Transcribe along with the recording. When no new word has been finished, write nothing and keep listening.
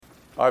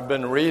I've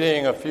been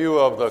reading a few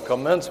of the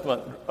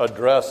commencement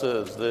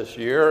addresses this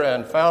year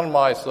and found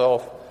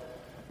myself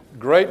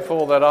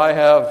grateful that I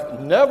have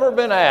never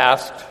been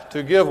asked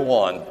to give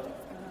one.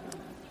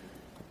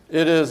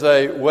 It is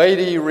a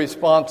weighty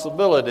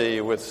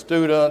responsibility with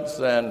students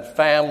and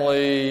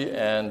family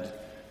and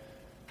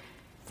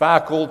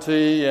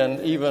faculty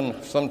and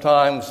even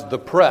sometimes the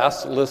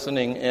press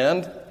listening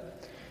in.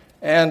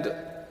 And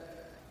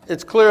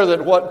it's clear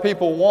that what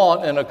people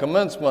want in a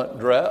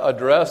commencement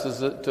address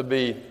is it to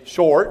be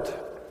short,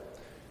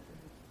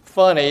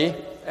 funny,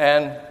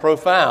 and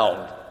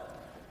profound.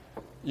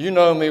 You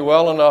know me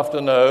well enough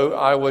to know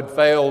I would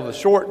fail the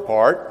short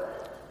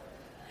part.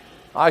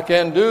 I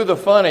can do the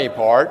funny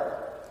part.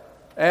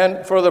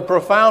 And for the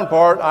profound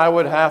part, I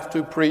would have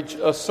to preach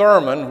a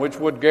sermon which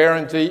would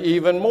guarantee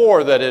even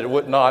more that it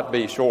would not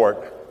be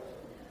short.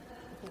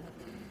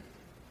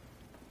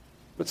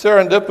 But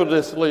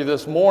serendipitously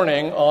this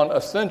morning on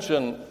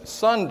Ascension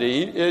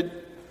Sunday,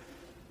 it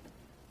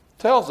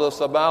tells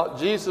us about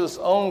Jesus'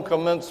 own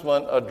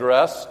commencement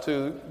address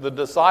to the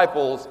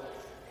disciples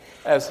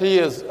as he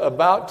is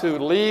about to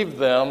leave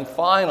them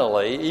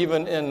finally,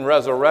 even in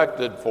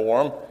resurrected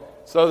form,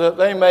 so that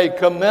they may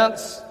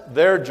commence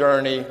their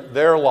journey,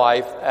 their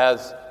life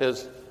as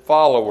his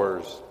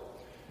followers.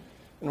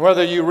 And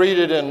whether you read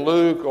it in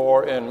Luke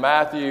or in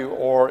Matthew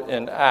or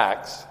in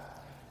Acts,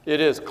 it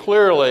is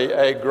clearly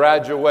a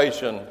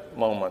graduation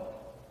moment.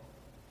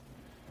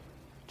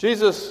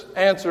 Jesus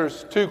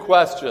answers two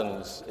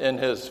questions in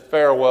his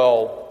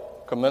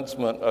farewell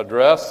commencement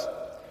address.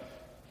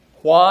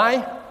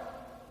 Why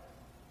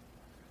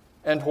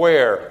and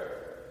where?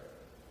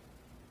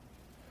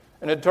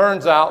 And it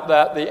turns out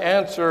that the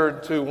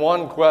answer to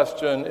one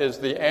question is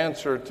the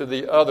answer to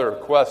the other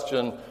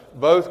question.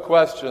 Both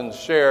questions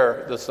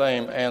share the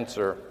same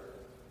answer.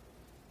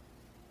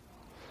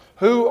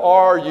 Who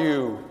are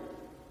you?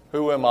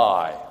 Who am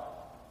I?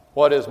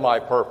 What is my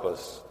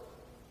purpose?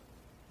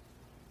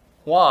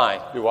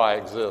 Why do I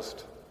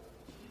exist?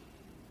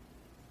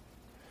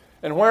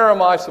 And where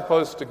am I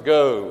supposed to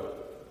go?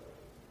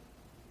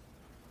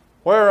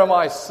 Where am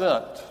I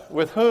sent?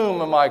 With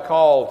whom am I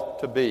called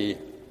to be?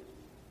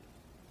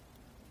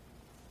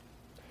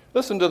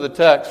 Listen to the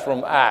text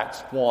from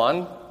Acts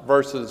 1,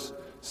 verses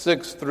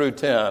 6 through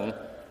 10,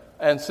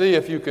 and see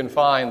if you can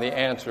find the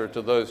answer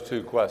to those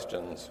two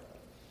questions.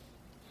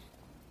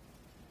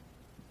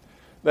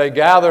 They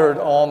gathered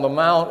on the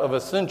Mount of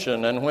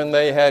Ascension, and when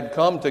they had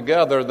come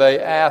together,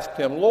 they asked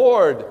him,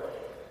 Lord,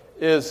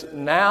 is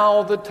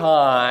now the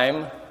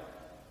time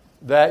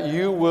that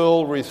you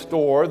will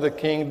restore the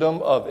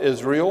kingdom of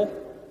Israel?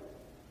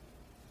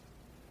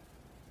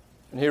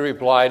 And he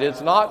replied,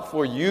 it's not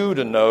for you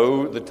to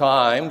know the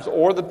times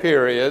or the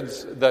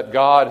periods that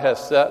God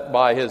has set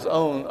by his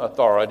own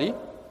authority,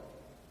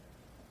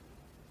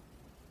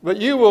 but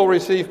you will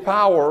receive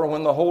power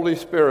when the Holy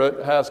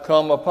Spirit has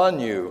come upon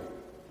you.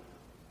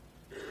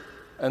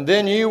 And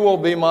then you will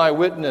be my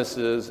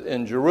witnesses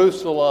in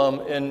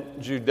Jerusalem, in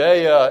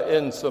Judea,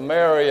 in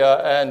Samaria,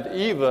 and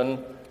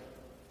even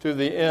to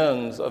the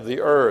ends of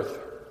the earth.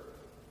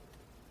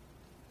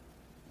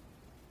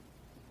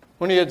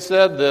 When he had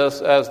said this,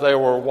 as they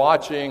were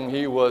watching,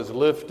 he was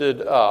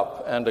lifted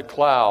up, and a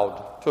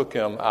cloud took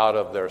him out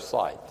of their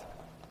sight.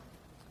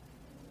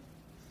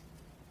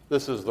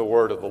 This is the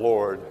word of the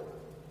Lord.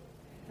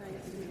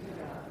 Thanks be to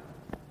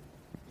God.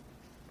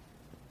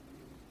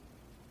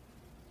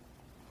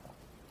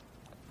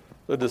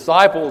 The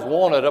disciples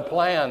wanted a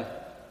plan.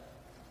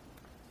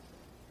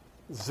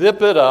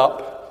 Zip it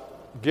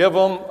up, give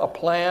them a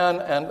plan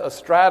and a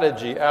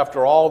strategy.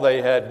 After all,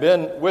 they had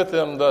been with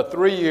him the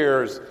 3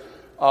 years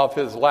of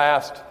his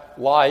last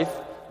life.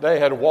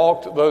 They had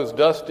walked those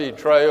dusty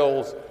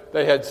trails.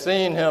 They had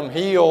seen him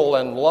heal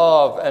and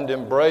love and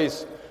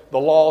embrace the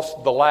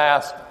lost, the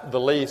last, the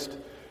least.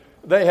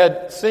 They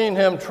had seen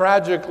him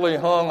tragically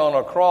hung on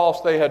a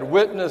cross. They had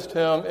witnessed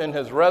him in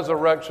his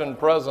resurrection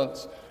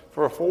presence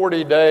for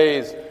 40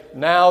 days.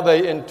 Now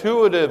they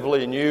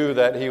intuitively knew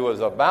that he was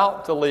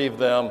about to leave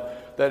them,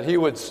 that he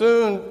would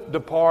soon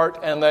depart,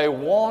 and they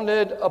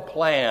wanted a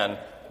plan.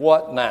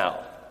 What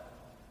now?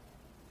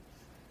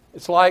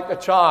 It's like a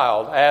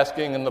child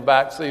asking in the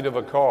back seat of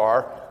a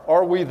car,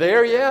 are we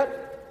there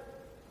yet?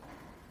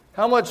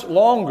 How much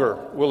longer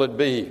will it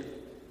be?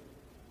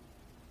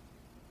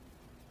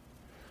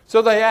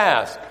 So they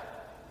ask,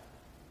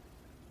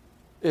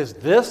 is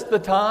this the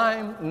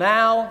time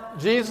now,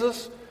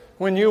 Jesus,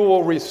 when you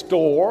will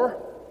restore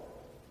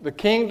the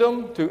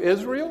kingdom to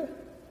Israel?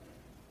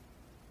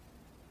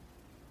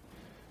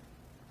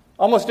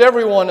 Almost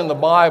everyone in the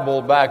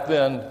Bible back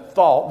then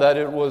thought that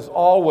it was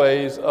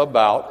always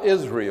about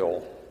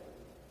Israel.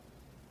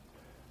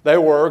 They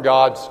were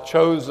God's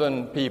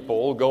chosen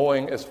people,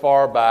 going as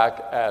far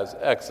back as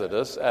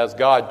Exodus, as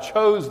God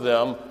chose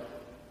them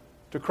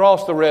to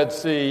cross the Red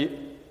Sea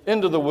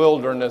into the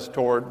wilderness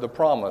toward the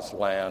Promised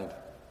Land.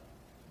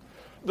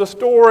 The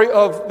story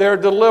of their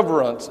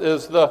deliverance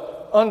is the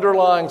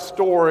underlying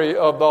story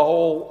of the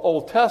whole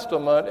Old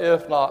Testament,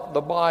 if not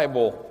the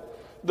Bible.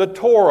 The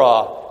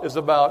Torah is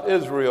about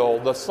Israel.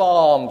 The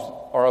Psalms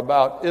are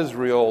about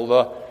Israel.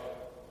 The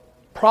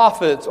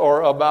prophets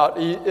are about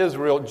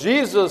Israel.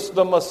 Jesus,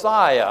 the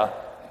Messiah,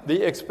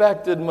 the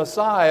expected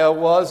Messiah,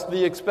 was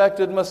the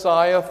expected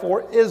Messiah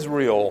for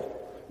Israel.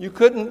 You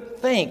couldn't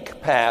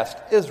think past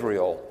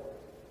Israel.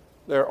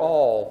 They're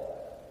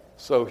all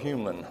so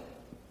human.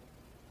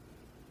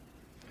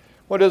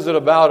 What is it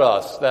about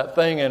us, that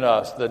thing in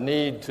us, the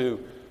need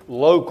to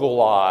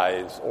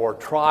localize or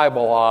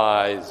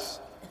tribalize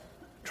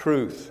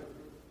truth?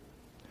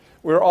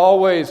 We're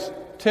always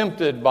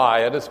tempted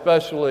by it,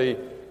 especially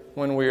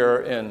when we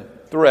are in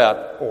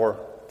threat or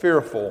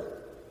fearful.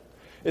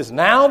 Is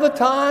now the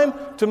time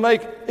to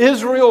make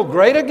Israel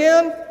great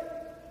again?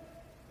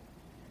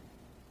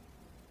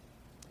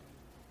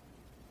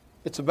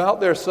 It's about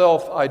their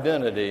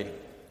self-identity,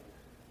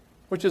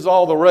 which is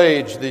all the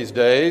rage these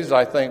days,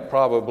 I think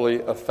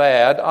probably a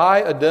fad.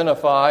 I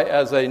identify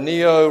as a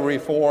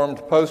neo-reformed,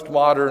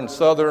 postmodern,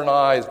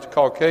 southernized,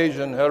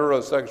 Caucasian,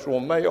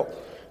 heterosexual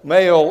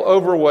male,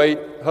 overweight,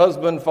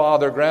 husband,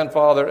 father,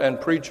 grandfather, and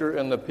preacher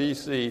in the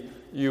PC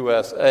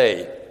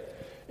USA.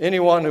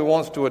 Anyone who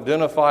wants to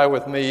identify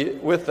with me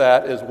with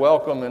that is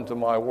welcome into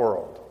my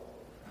world.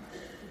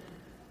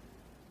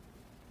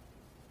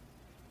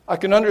 I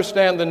can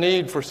understand the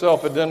need for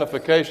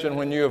self-identification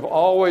when you have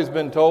always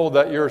been told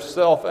that your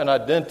self and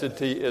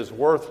identity is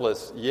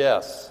worthless.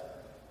 Yes,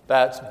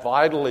 that's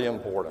vitally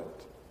important.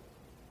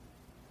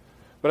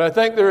 But I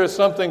think there is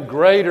something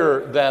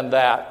greater than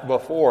that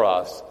before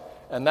us,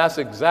 and that's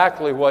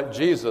exactly what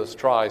Jesus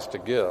tries to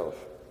give.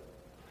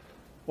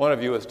 One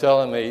of you was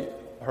telling me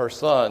her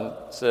son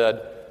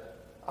said,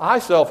 I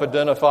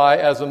self-identify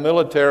as a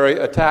military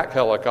attack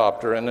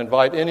helicopter and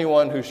invite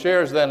anyone who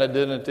shares that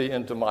identity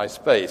into my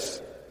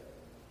space.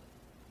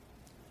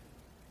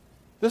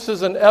 This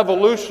is an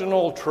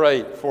evolutional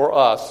trait for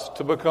us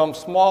to become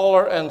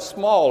smaller and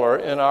smaller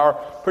in our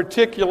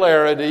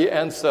particularity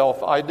and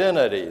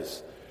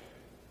self-identities.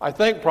 I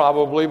think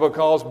probably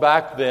because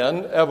back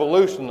then,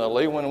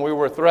 evolutionally, when we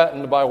were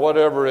threatened by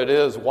whatever it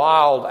is,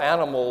 wild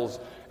animals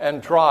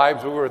and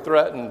tribes we were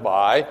threatened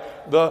by,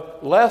 the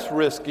less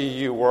risky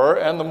you were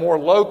and the more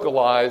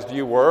localized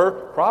you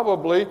were,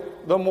 probably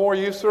the more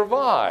you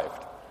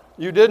survived.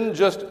 You didn't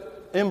just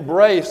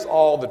embrace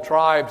all the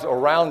tribes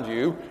around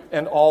you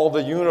and all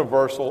the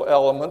universal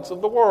elements of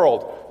the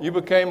world. You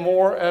became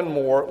more and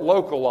more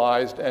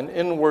localized and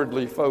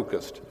inwardly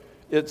focused.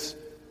 It's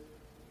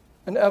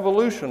an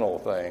evolutional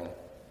thing.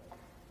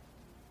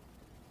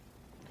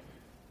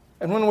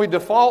 And when we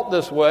default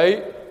this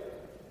way,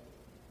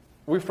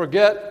 we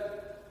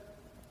forget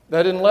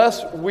that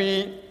unless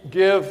we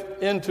give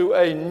into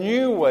a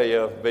new way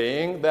of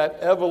being, that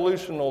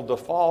evolutional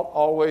default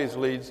always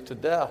leads to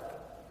death.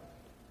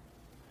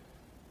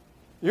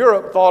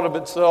 Europe thought of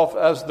itself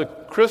as the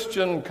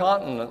Christian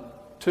continent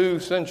 2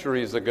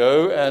 centuries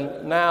ago,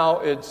 and now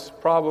it's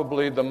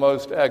probably the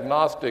most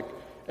agnostic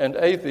and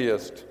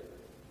atheist.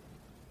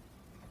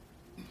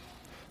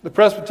 The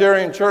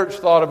Presbyterian Church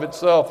thought of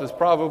itself as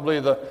probably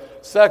the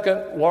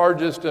second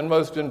largest and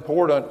most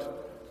important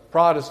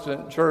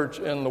Protestant church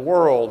in the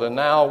world, and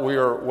now we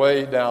are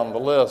way down the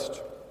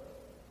list.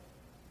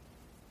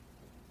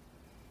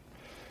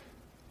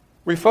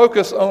 We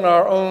focus on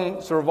our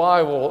own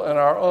survival and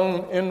our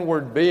own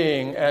inward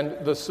being,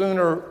 and the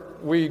sooner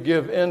we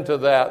give into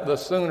that, the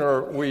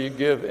sooner we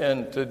give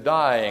into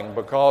dying,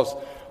 because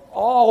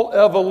all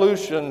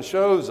evolution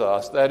shows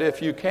us that if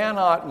you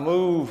cannot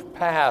move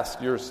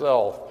past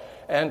yourself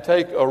and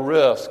take a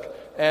risk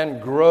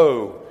and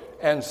grow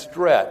and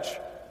stretch,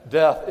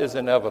 death is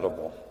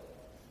inevitable.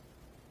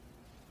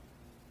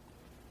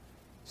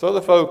 So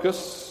the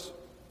focus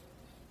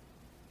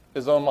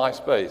is on my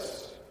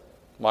space.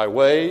 My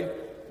way,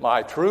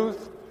 my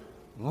truth,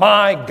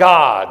 my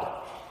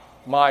God,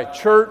 my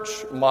church,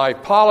 my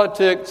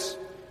politics.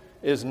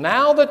 Is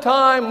now the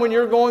time when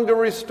you're going to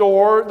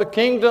restore the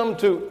kingdom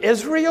to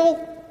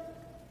Israel?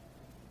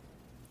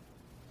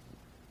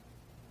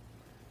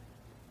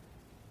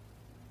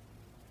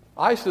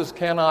 ISIS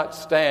cannot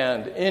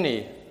stand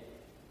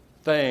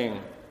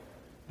anything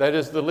that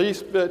is the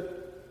least bit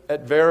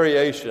at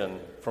variation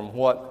from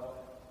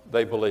what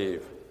they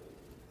believe,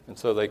 and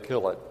so they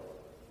kill it.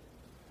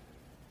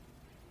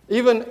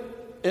 Even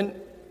in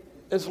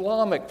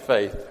Islamic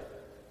faith,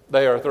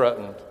 they are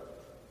threatened.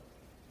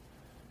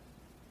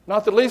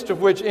 Not the least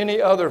of which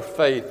any other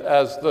faith,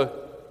 as the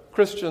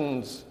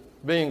Christians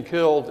being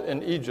killed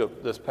in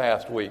Egypt this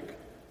past week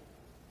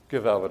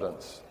give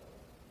evidence.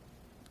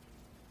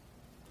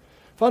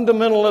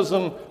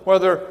 Fundamentalism,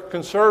 whether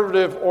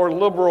conservative or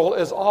liberal,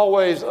 is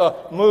always a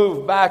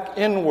move back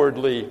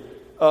inwardly,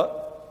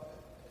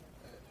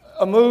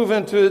 a move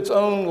into its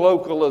own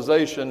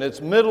localization. It's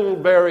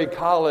Middlebury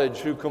College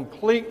who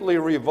completely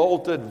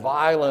revolted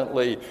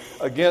violently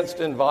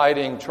against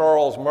inviting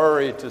Charles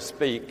Murray to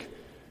speak.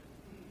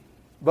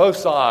 Both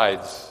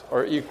sides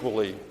are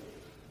equally.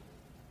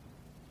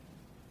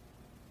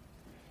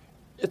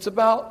 It's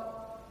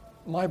about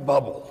my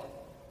bubble.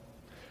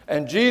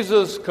 And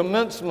Jesus'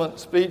 commencement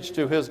speech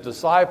to his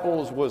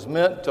disciples was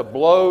meant to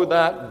blow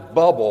that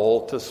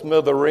bubble to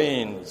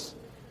smithereens.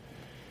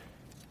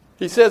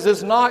 He says,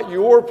 it's not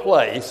your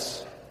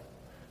place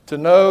to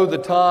know the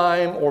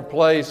time or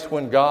place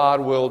when God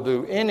will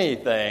do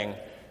anything.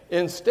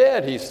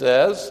 Instead, he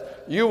says,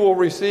 you will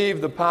receive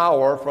the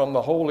power from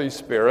the Holy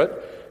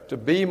Spirit to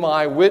be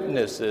my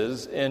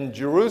witnesses in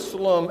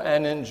Jerusalem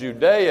and in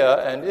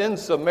Judea and in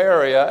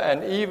Samaria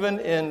and even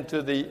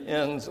into the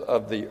ends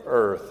of the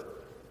earth.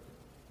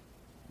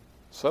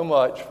 So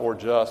much for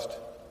just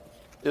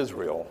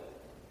Israel.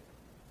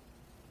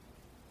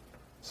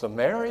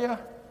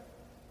 Samaria?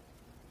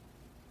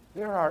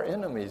 They're our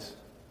enemies.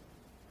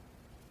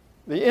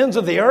 The ends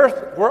of the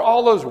earth, where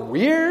all those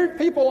weird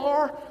people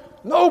are?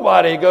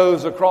 Nobody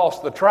goes across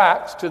the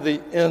tracks to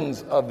the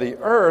ends of the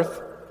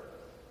earth.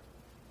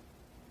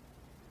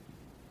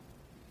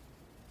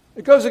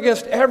 It goes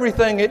against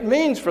everything it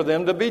means for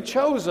them to be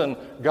chosen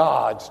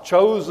gods,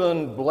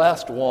 chosen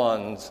blessed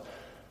ones.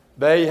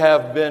 They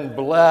have been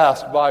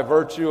blessed by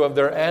virtue of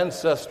their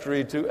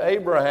ancestry to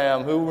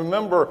Abraham, who,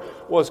 remember,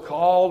 was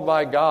called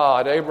by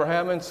God,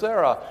 Abraham and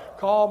Sarah,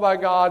 called by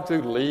God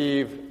to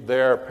leave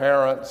their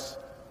parents'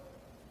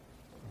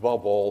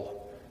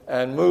 bubble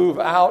and move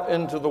out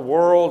into the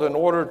world in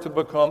order to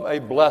become a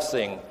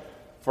blessing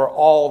for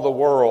all the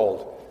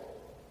world.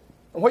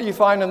 And what you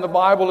find in the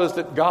Bible is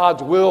that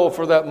God's will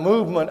for that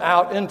movement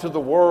out into the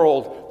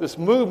world, this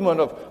movement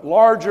of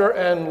larger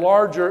and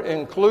larger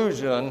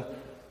inclusion,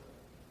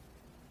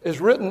 is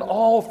written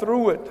all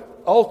through it,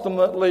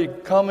 ultimately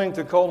coming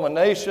to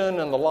culmination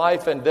in the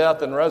life and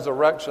death and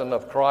resurrection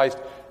of Christ.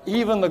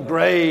 Even the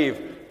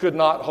grave could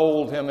not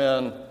hold him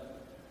in.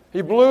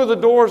 He blew the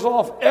doors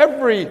off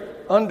every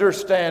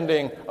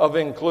understanding of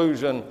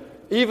inclusion.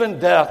 Even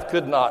death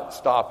could not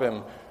stop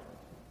him.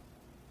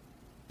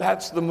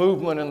 That's the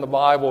movement in the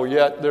Bible,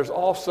 yet there's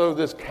also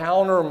this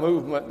counter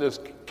movement, this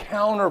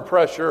counter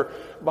pressure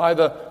by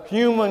the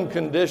human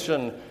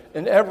condition,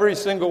 and every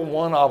single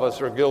one of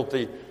us are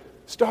guilty,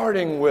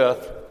 starting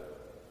with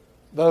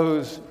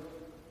those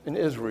in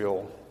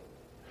Israel.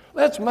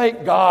 Let's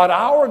make God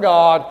our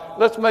God.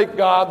 Let's make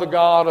God the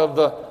God of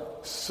the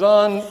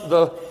sun,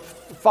 the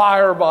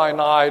fire by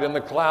night and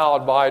the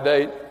cloud by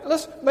day.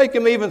 Let's make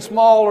him even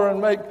smaller and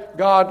let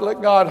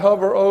God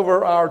hover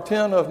over our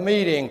tent of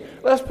meeting.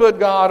 Let's put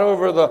God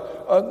over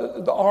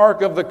the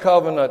Ark of the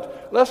Covenant.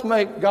 Let's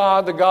make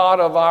God the God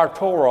of our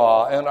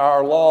Torah and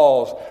our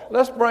laws.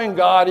 Let's bring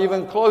God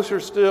even closer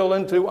still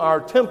into our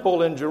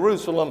temple in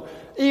Jerusalem.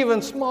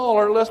 Even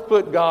smaller, let's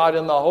put God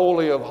in the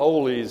Holy of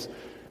Holies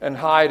and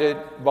hide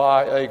it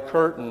by a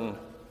curtain.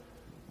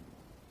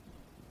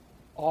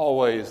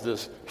 Always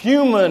this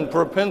human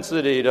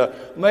propensity to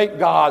make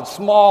God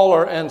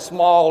smaller and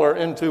smaller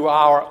into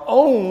our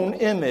own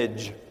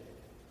image,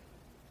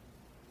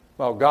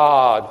 while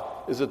God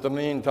is at the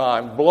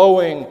meantime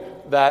blowing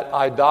that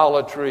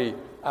idolatry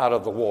out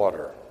of the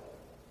water.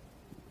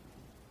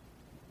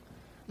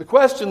 The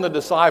question the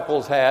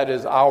disciples had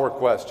is our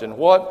question.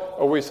 What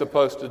are we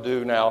supposed to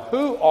do now?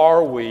 Who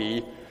are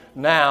we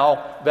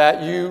now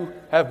that you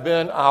have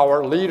been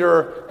our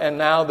leader and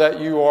now that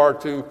you are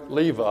to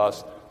leave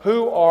us?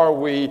 Who are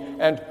we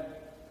and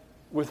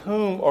with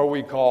whom are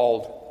we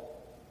called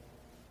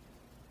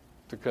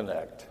to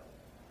connect?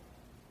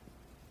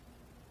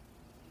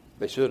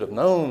 They should have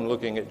known,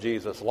 looking at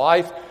Jesus'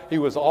 life, he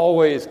was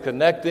always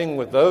connecting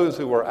with those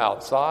who were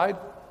outside.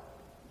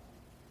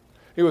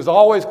 He was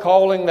always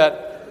calling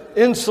that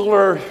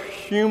insular,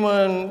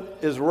 human,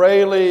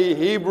 Israeli,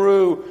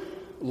 Hebrew,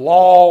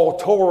 law,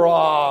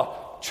 Torah,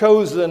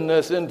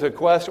 chosenness into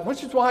question,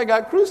 which is why he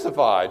got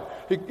crucified.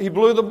 He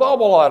blew the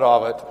bubble out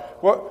of it.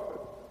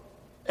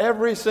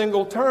 Every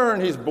single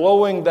turn, he's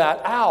blowing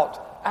that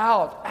out.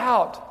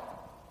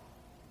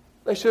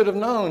 They should have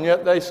known,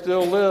 yet they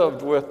still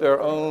lived with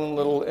their own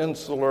little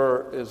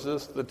insular, is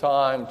this the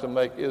time to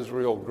make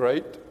Israel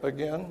great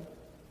again?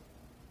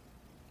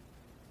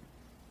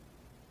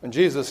 And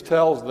Jesus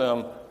tells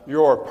them,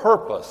 your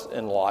purpose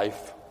in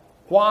life,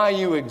 why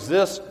you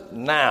exist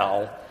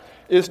now,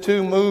 is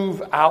to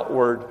move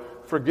outward.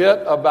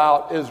 Forget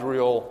about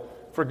Israel.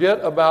 Forget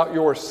about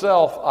your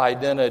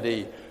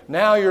self-identity.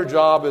 Now your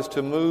job is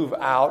to move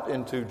out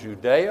into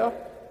Judea.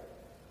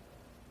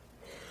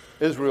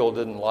 Israel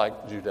didn't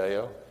like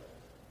Judea.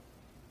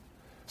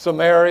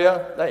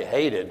 Samaria, they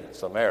hated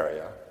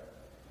Samaria.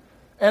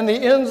 And the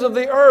ends of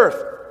the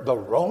earth, the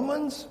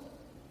Romans,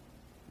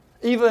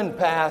 even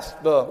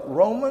past the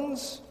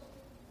Romans.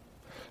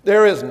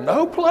 There is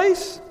no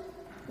place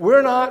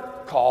we're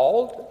not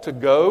called to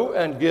go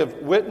and give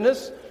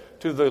witness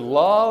to the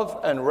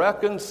love and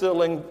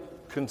reconciling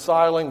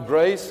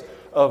grace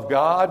of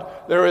God.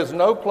 There is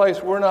no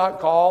place we're not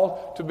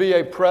called to be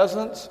a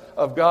presence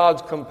of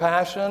God's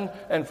compassion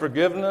and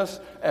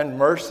forgiveness and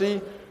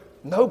mercy.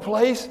 No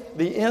place,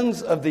 the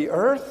ends of the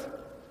earth.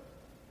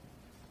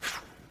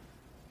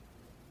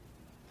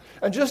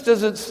 And just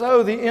as it's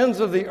so, the ends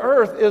of the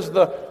earth is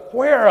the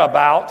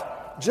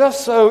whereabout,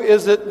 just so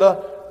is it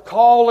the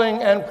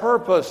calling and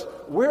purpose.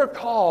 we're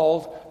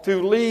called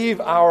to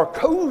leave our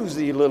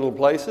cozy little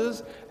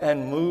places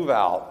and move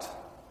out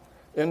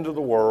into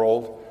the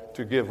world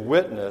to give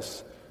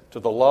witness to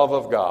the love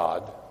of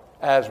God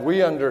as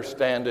we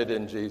understand it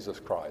in Jesus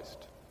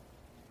Christ.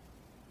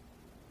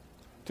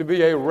 To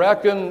be a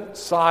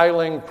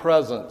reconciling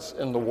presence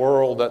in the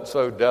world that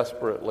so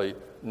desperately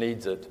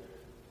needs it.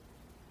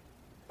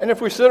 And if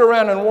we sit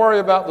around and worry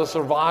about the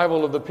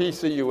survival of the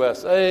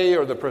PCUSA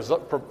or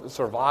the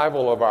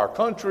survival of our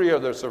country or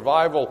the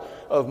survival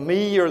of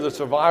me or the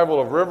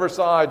survival of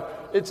Riverside,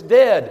 it's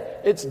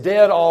dead. It's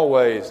dead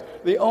always.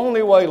 The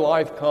only way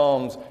life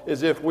comes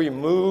is if we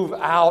move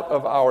out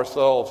of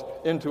ourselves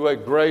into a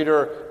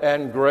greater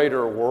and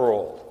greater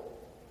world.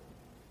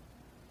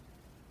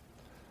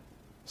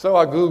 So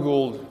I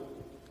Googled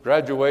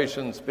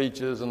graduation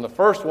speeches, and the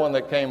first one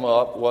that came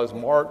up was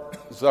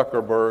Mark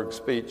Zuckerberg's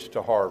speech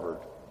to Harvard.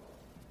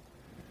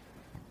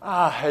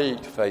 I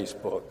hate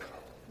Facebook.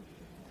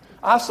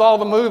 I saw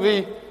the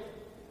movie.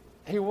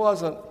 He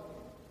wasn't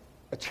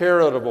a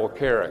charitable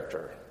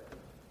character.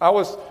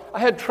 I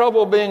had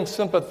trouble being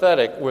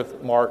sympathetic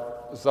with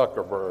Mark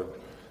Zuckerberg.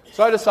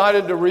 So I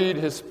decided to read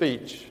his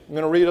speech. I'm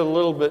going to read a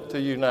little bit to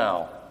you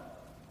now.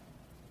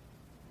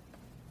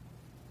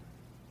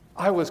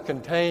 I was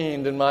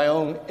contained in my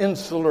own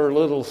insular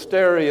little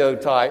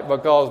stereotype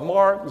because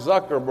Mark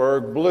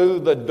Zuckerberg blew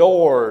the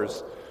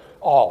doors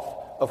off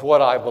of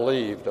what I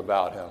believed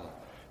about him.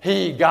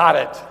 He got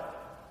it.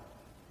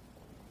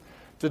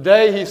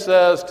 Today he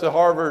says to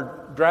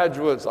Harvard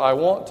graduates, I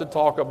want to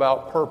talk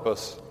about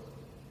purpose.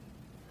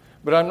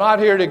 But I'm not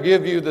here to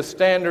give you the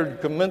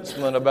standard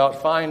commencement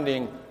about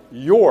finding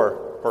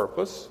your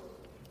purpose.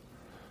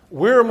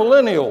 We're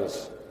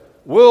millennials.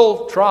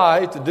 We'll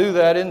try to do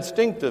that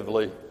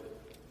instinctively.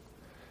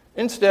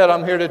 Instead,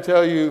 I'm here to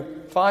tell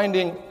you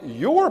finding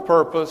your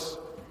purpose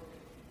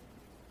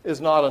is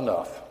not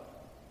enough.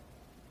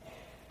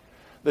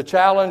 The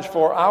challenge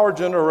for our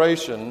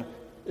generation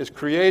is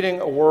creating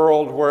a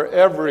world where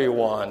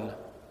everyone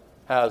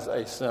has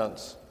a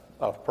sense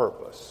of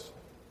purpose.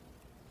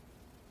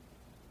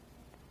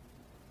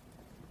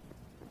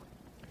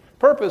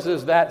 Purpose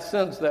is that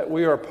sense that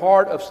we are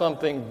part of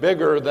something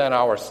bigger than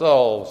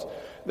ourselves,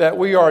 that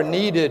we are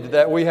needed,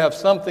 that we have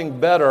something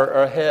better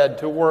ahead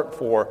to work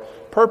for.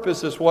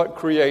 Purpose is what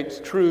creates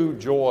true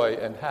joy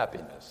and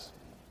happiness.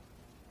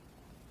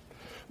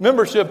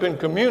 Membership in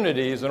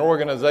communities and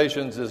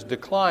organizations is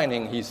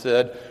declining, he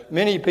said.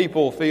 Many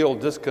people feel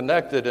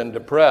disconnected and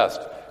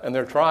depressed, and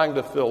they're trying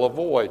to fill a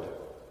void.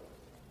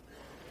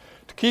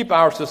 To keep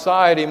our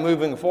society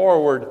moving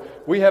forward,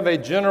 we have a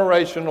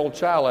generational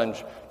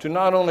challenge to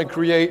not only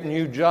create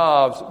new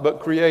jobs,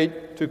 but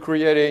to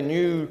create a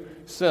new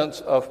sense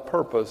of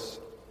purpose.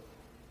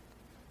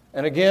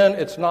 And again,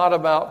 it's not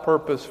about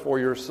purpose for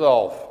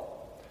yourself.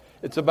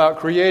 It's about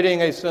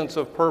creating a sense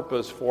of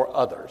purpose for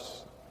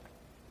others.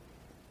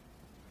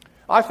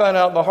 I found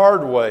out the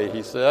hard way,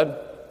 he said.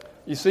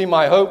 You see,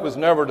 my hope was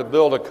never to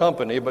build a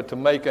company, but to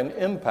make an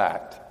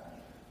impact.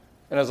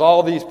 And as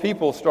all these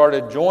people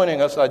started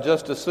joining us, I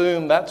just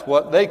assumed that's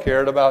what they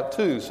cared about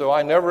too. So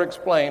I never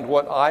explained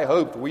what I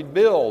hoped we'd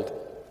build.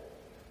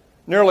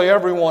 Nearly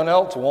everyone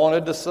else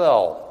wanted to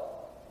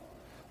sell.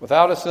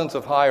 Without a sense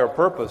of higher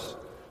purpose,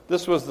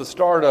 this was the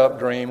startup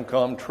dream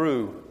come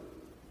true.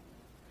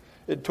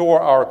 It tore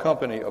our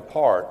company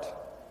apart.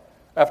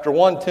 After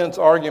one tense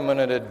argument,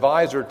 an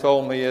advisor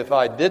told me if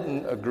I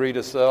didn't agree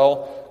to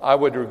sell, I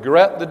would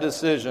regret the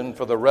decision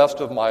for the rest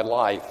of my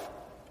life.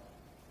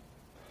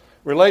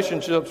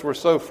 Relationships were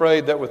so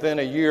frayed that within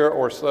a year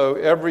or so,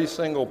 every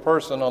single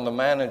person on the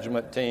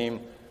management team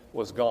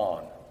was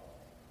gone.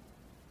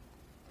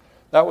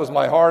 That was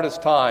my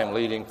hardest time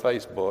leading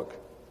Facebook.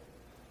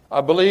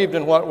 I believed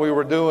in what we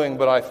were doing,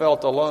 but I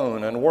felt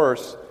alone, and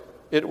worse,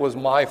 it was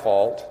my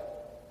fault.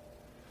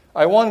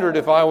 I wondered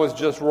if I was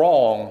just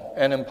wrong,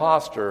 an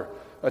imposter,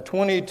 a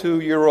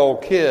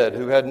 22-year-old kid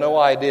who had no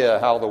idea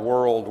how the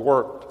world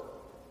worked.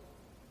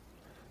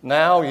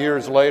 Now,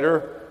 years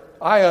later,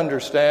 I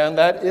understand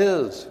that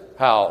is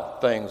how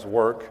things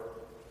work,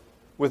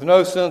 with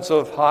no sense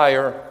of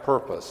higher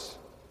purpose.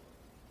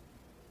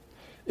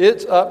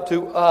 It's up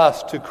to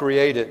us to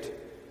create it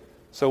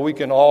so we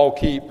can all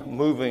keep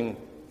moving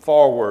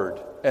forward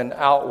and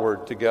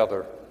outward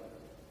together.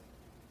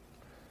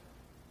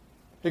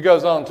 He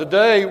goes on,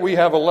 today we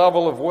have a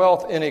level of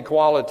wealth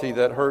inequality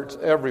that hurts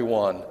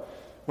everyone.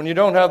 When you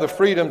don't have the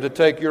freedom to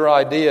take your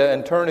idea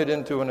and turn it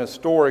into an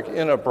historic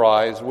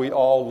enterprise, we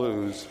all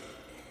lose.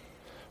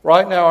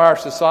 Right now our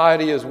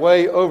society is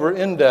way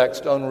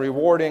over-indexed on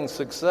rewarding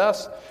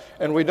success,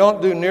 and we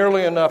don't do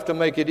nearly enough to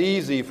make it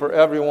easy for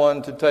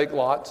everyone to take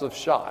lots of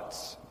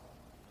shots.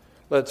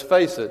 Let's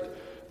face it,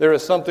 there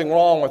is something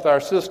wrong with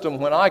our system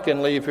when I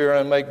can leave here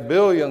and make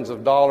billions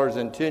of dollars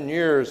in 10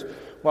 years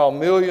while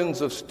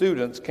millions of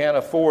students can't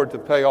afford to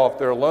pay off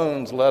their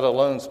loans, let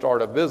alone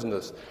start a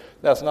business.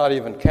 That's not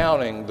even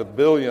counting the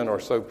billion or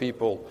so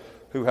people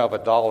who have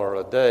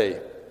 $1 a day.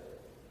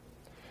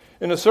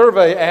 In a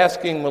survey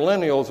asking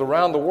millennials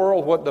around the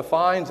world what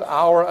defines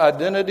our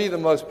identity, the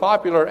most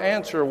popular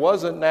answer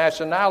wasn't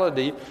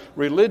nationality,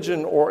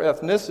 religion, or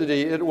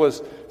ethnicity. It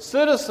was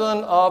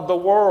citizen of the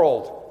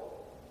world.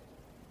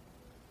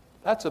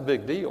 That's a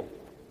big deal.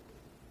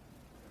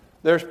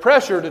 There's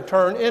pressure to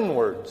turn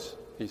inwards,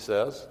 he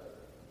says.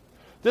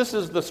 This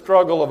is the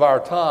struggle of our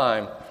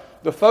time.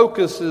 The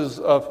focuses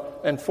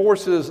and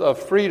forces of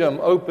freedom,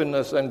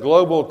 openness, and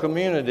global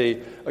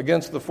community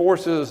against the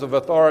forces of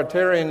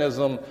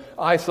authoritarianism,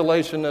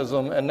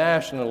 isolationism, and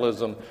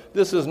nationalism.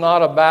 This is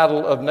not a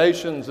battle of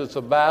nations, it's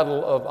a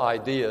battle of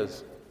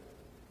ideas.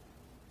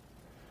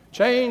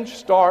 Change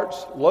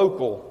starts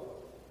local.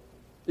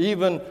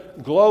 Even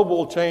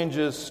global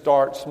changes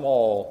start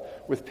small,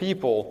 with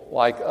people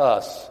like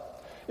us.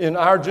 In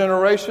our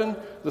generation,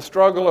 the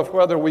struggle of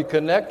whether we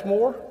connect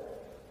more,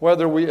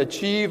 whether we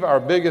achieve our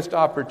biggest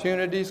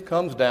opportunities,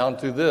 comes down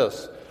to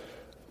this: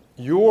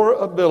 your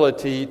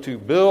ability to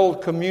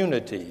build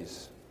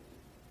communities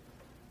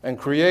and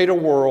create a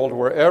world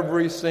where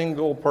every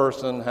single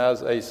person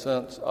has a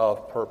sense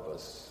of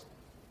purpose.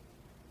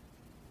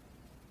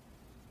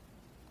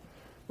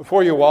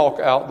 Before you walk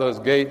out those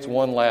gates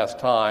one last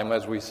time,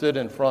 as we sit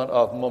in front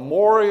of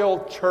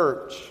Memorial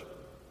Church,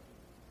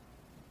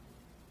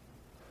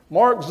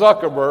 Mark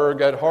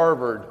Zuckerberg at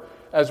Harvard,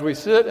 as we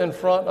sit in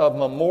front of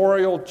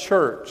Memorial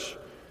Church,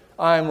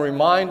 I am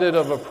reminded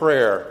of a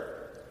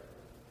prayer.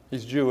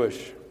 He's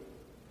Jewish.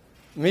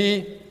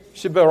 Mi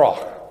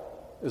Shiberach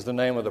is the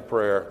name of the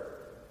prayer.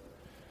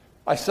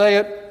 I say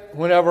it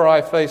whenever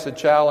I face a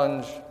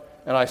challenge,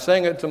 and I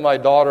sing it to my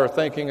daughter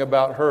thinking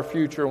about her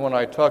future when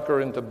I tuck her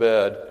into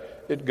bed.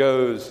 It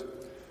goes,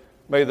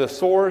 "May the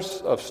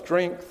source of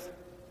strength,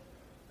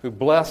 who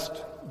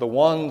blessed the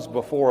ones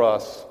before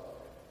us,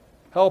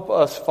 help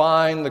us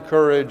find the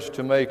courage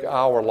to make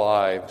our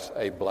lives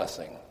a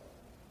blessing."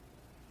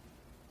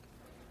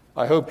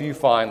 I hope you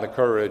find the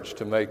courage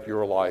to make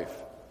your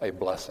life a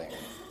blessing.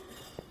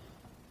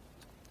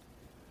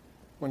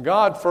 When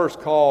God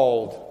first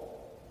called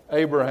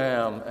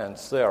Abraham and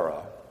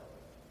Sarah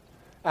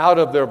out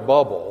of their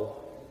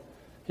bubble,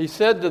 he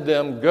said to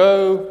them,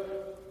 "Go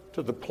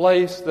to the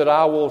place that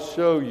I will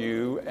show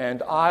you,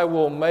 and I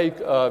will make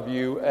of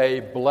you a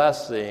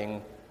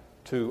blessing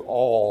to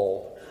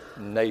all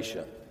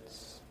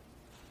nations."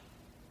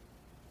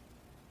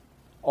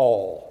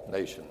 All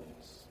nations.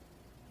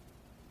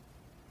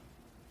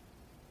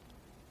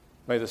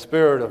 May the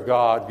Spirit of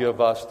God give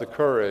us the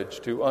courage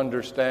to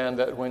understand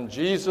that when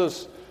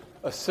Jesus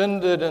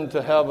ascended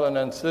into heaven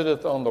and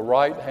sitteth on the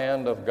right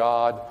hand of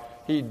God,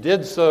 he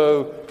did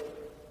so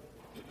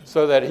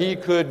that he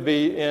could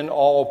be in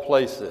all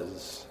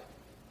places,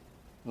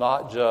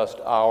 not just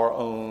our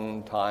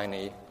own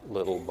tiny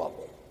little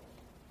bubble.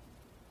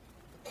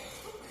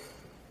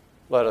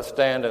 Let us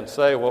stand and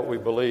say what we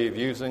believe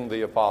using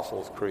the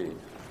Apostles' Creed.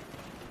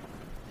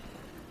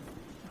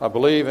 I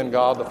believe in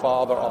God the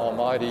Father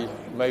Almighty,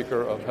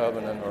 maker of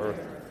heaven and earth,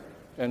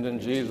 and in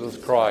Jesus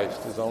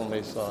Christ, his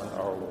only Son,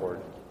 our Lord,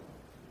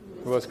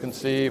 who was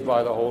conceived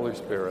by the Holy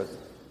Spirit,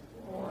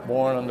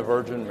 born of the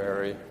Virgin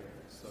Mary,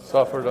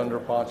 suffered under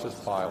Pontius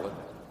Pilate,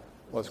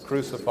 was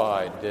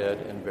crucified, dead,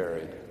 and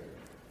buried,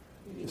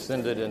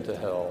 descended into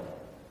hell.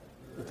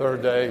 The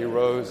third day he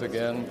rose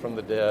again from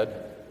the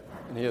dead,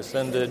 and he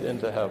ascended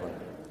into heaven,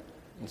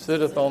 and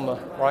sitteth on the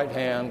right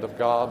hand of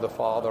God the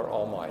Father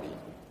Almighty.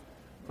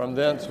 From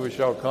thence we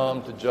shall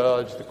come to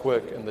judge the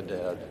quick and the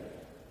dead.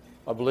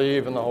 I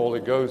believe in the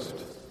Holy Ghost,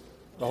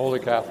 the Holy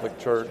Catholic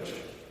Church,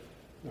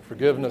 the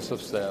forgiveness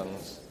of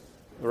sins,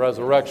 the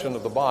resurrection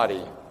of the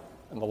body,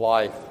 and the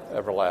life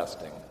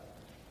everlasting.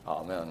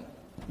 Amen.